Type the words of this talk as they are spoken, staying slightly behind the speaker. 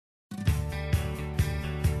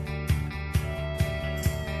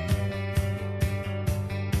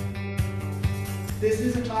This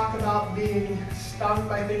is a talk about being stung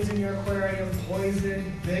by things in your aquarium,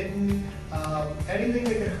 poisoned, bitten, anything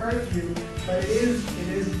that can hurt you, but it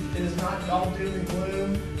is not all doom and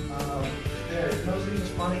gloom. They're mostly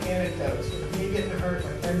just funny anecdotes. Me getting hurt,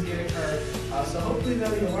 my friends getting hurt. So hopefully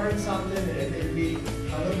though you learn something and maybe be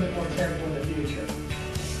a little bit more careful in the future.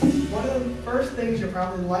 One of the first things you're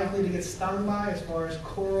probably likely to get stung by as far as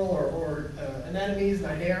coral or anemones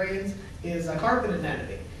and hydriods is a carpet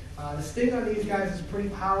anemone. The sting on these guys is pretty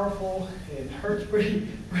powerful. It hurts pretty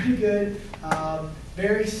good.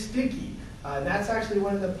 Very sticky. That's actually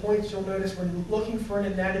one of the points you'll notice when looking for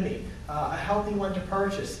an anemone, a healthy one to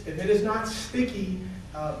purchase. If it is not sticky,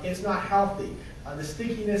 it's not healthy. The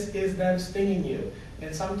stickiness is them stinging you.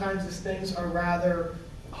 And sometimes the stings are rather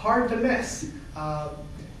hard to miss.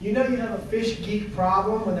 You know you have a fish geek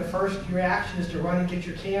problem when the first reaction is to run and get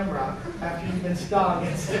your camera after you've been stung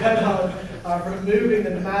instead of removing the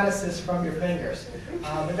nematocysts from your fingers.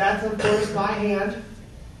 But that's of course my hand,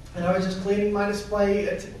 and I was just cleaning my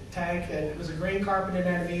display tank, and it was a green carpet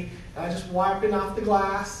anemone, and I just wiped it off the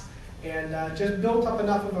glass and just built up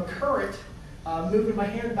enough of a current moving my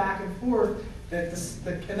hand back and forth that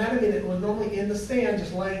the anemone that was normally in the sand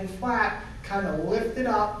just laying flat kind of lifted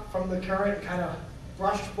up from the current, kind of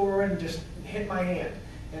brushed forward and just hit my hand.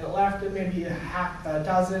 And it left maybe a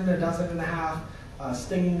dozen and a half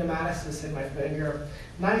stinging nematocysts in my finger.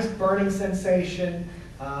 Nice burning sensation,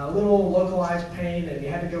 a little localized pain, and you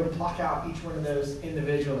had to go pluck out each one of those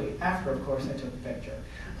individually after, of course, I took a picture.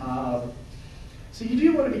 So you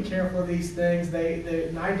do want to be careful of these things. The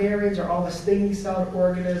hydriods are all the stinging-celled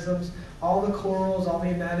organisms. All the corals, all the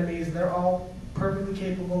anemones, they're all perfectly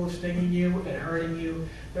capable of stinging you and hurting you.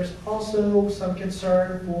 There's also some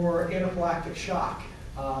concern for anaphylactic shock.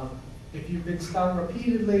 If you've been stung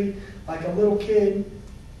repeatedly, like a little kid,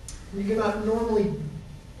 you're not normally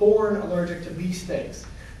born allergic to bee stings.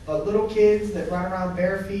 But little kids that run around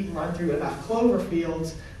bare feet and run through enough clover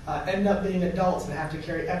fields end up being adults and have to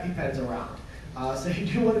carry EpiPens around. So you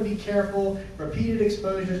do want to be careful. Repeated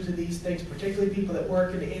exposures to these things, particularly people that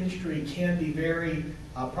work in the industry, can be very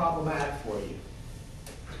problematic for you.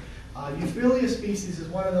 Euphyilla species is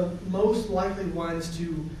one of the most likely ones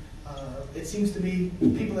to, it seems to be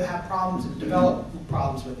people that have problems and develop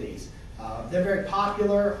problems with these. They're very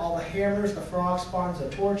popular. All the hammers, the frog spawns, the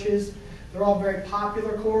torches, they're all very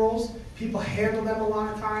popular corals. People handle them a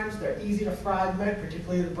lot of times. They're easy to fragment,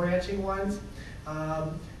 particularly the branching ones.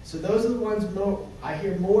 So those are the ones I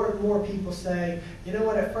hear more and more people say, you know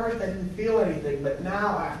what, at first I didn't feel anything, but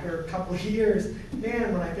now after a couple of years,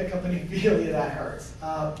 man, when I pick up any Euphyilla, that hurts.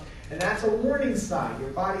 And that's a warning sign.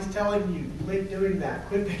 Your body's telling you, quit doing that,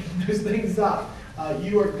 quit picking those things up.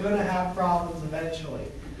 You are going to have problems eventually.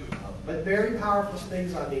 But very powerful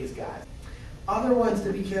stings on these guys. Other ones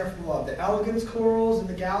to be careful of, the elegans corals and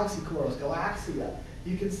the galaxy corals, Galaxia.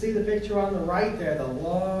 You can see the picture on the right there, the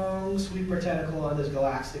long sweeper tentacle on those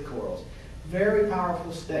galactic corals. Very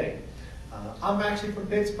powerful sting. I'm actually from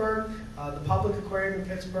Pittsburgh. The public aquarium in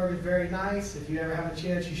Pittsburgh is very nice. If you ever have a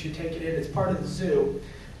chance, you should take it in. It's part of the zoo.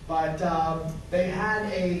 But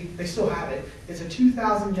they still have it. It's a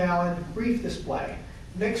 2,000-gallon reef display.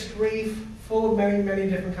 Mixed reef, full of many, many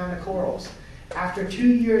different kind of corals. After 2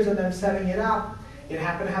 years of them setting it up, it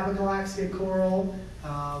happened to have a Galaxy coral,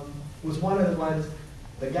 was one of the ones.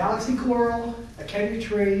 The galaxy coral, a Kenya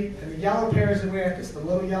tree, and the yellow Parazoanthus, the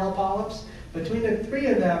little yellow polyps. Between the three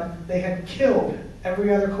of them, they had killed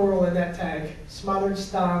every other coral in that tank, smothered,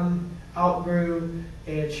 stung, outgrew,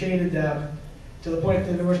 and shaded them to the point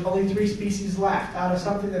that there was only 3 species left out of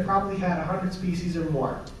something that probably had 100 species or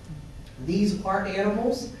more. These are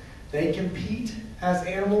animals. They compete as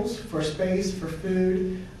animals for space, for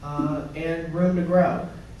food, and room to grow.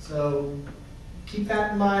 So keep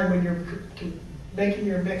that in mind when you're making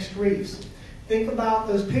your mixed reefs. Think about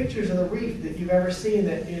those pictures of the reef that you've ever seen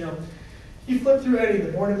that, you flip through any of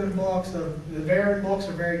the Bornemann books, the Varon books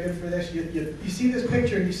are very good for this. You see this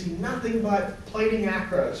picture and you see nothing but plating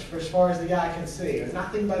acros for as far as the eye can see, or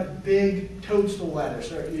nothing but big toadstool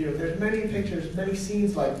letters. Or, there's many pictures, many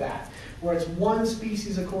scenes like that, where it's one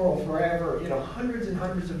species of coral forever, hundreds and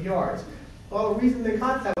hundreds of yards. Well, the reason they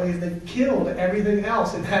got that way is they killed everything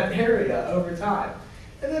else in that area over time.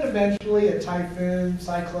 And then eventually a typhoon,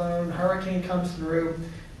 cyclone, hurricane comes through,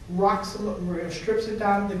 rocks them, strips it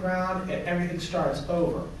down to the ground, and everything starts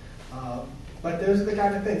over. But those are the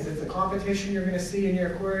kind of things. It's a competition you're going to see in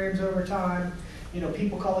your aquariums over time.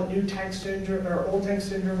 People call it new tank syndrome or old tank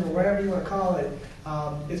syndrome or whatever you want to call it.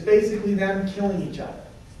 It's basically them killing each other,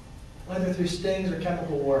 whether through stings or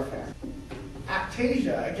chemical warfare.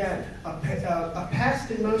 Aiptasia, again, a pest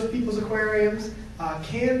in most people's aquariums,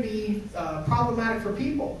 can be problematic for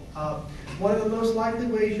people. One of the most likely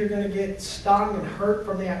ways you're going to get stung and hurt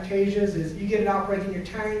from the Aiptasias is you get an outbreak in your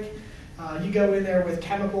tank, you go in there with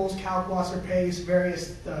chemicals, kalkwasser paste,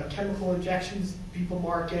 various chemical injections people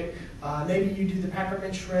market, maybe you do the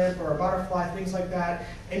peppermint shrimp or a butterfly, things like that,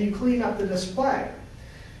 and you clean up the display.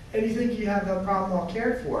 And you think you have no problem all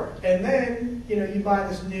cared for. And then, you buy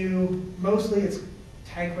this new, mostly it's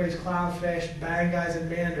tank raised clownfish, bangais, and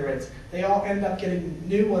mandarins. They all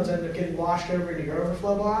new ones end up getting washed over into your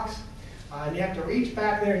overflow box. And you have to reach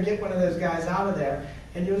back there and get one of those guys out of there.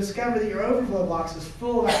 And you'll discover that your overflow box is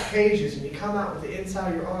full of Aiptasias, and you come out with the inside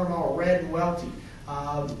of your arm all red and welty.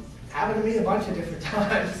 Happened to me a bunch of different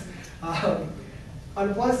times. On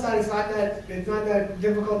the plus side, it's not that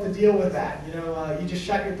difficult to deal with that. You just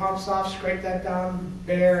shut your pumps off, scrape that down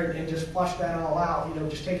bare, and just flush that all out.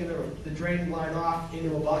 Just taking the drain line off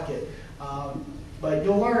into a bucket. But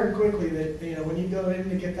you'll learn quickly that when you go in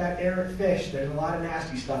to get that errant fish, there's a lot of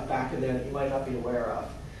nasty stuff back in there that you might not be aware of.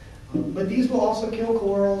 But these will also kill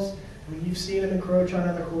corals. I mean, you've seen them encroach on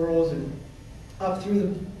other corals and up through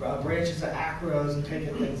the branches of acros and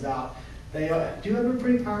taking things out. They do have a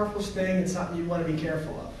pretty powerful sting. It's something you want to be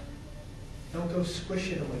careful of. Don't go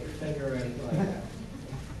squishing them with your finger or anything like that.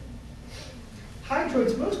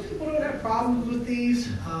 Hydriods, most people don't have problems with these.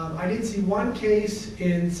 I did see one case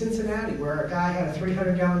in Cincinnati where a guy had a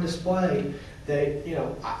 300-gallon display that,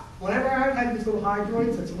 whenever I've had these little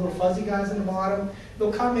hydriods, that's little fuzzy guys in the bottom,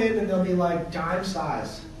 they'll come in and they'll be like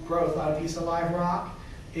dime-size growth on a piece of live rock.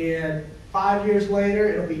 And 5 years later,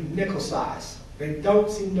 it'll be nickel size. They don't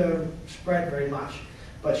seem to spread very much.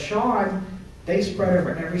 But Sean, they spread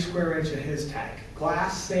over every square inch of his tank.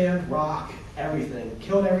 Glass, sand, rock, everything.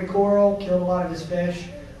 Killed every coral, killed a lot of his fish,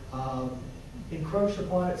 encroached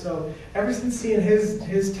upon it. So ever since seeing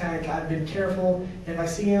his tank, I've been careful. If I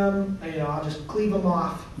see him, I'll just cleave him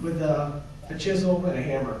off with a chisel and a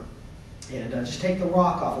hammer. And just take the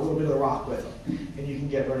rock off, a little bit of the rock with them. And you can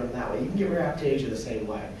get rid of them that way. You can get rid of Aiptasia the same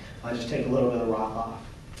way. Just take a little bit of the rock off.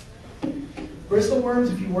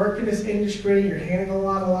 Bristleworms, if you work in this industry, you're handling a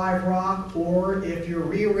lot of live rock, or if you're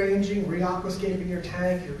rearranging, re-aquascaping your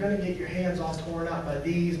tank, you're going to get your hands all torn up by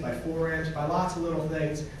these, by 4-inch, by lots of little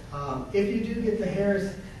things. If you do get the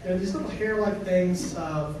hairs, these little hair-like things,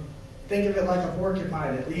 think of it like a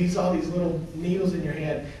porcupine. It leaves all these little needles in your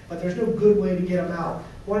hand, but there's no good way to get them out.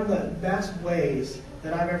 One of the best ways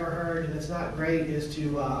that I've ever heard, and it's not great, is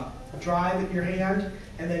to dry your hand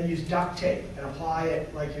and then use duct tape and apply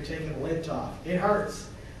it like you're taking lint off. It hurts,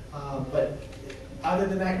 but other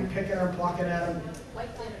than that, you're picking or plucking at them. White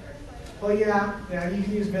vinegar. Well, yeah, you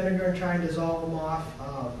can use vinegar and try and dissolve them off.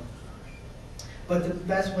 But the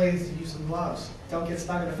best way is to use some gloves. Don't get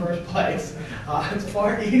stung in the first place. It's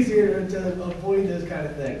far easier to avoid those kind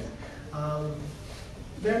of things.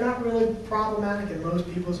 They're not really problematic in most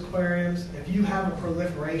people's aquariums. If you have a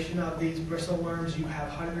proliferation of these bristleworms, you have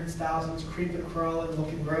hundreds, thousands, creeping, crawling,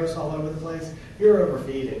 looking gross all over the place, you're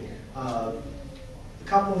overfeeding. A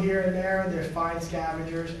couple here and there, they're fine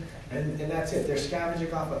scavengers, and that's it. They're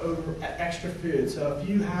scavenging off of extra food. So if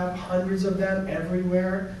you have hundreds of them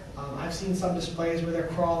everywhere, I've seen some displays where they're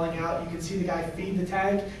crawling out. You can see the guy feed the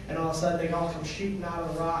tank, and all of a sudden they all come shooting out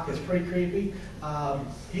of the rock. It's pretty creepy.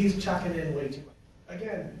 He's chucking in way too much.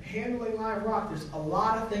 Again, handling live rock, there's a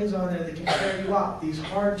lot of things on there that can tear you up. These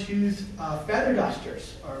hard-toothed feather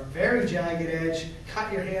dusters are very jagged edge, cut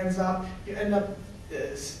your hands up, you end up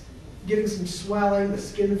getting some swelling, the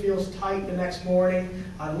skin feels tight the next morning.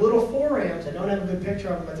 Little forams, I don't have a good picture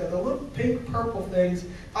of them, but they're the little pink purple things,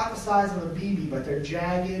 about the size of a BB, but they're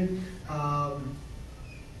jagged,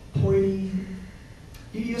 pointy.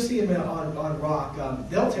 You'll see them on rock.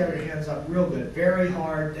 They'll tear your hands up real good, very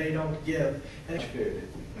hard, they don't give any food.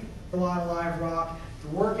 A lot of live rock.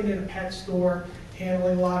 If you're working in a pet store,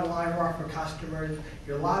 handling a lot of live rock for customers,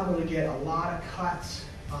 you're liable to get a lot of cuts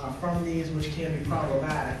from these, which can be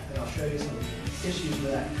problematic, and I'll show you some issues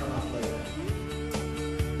with that come up later.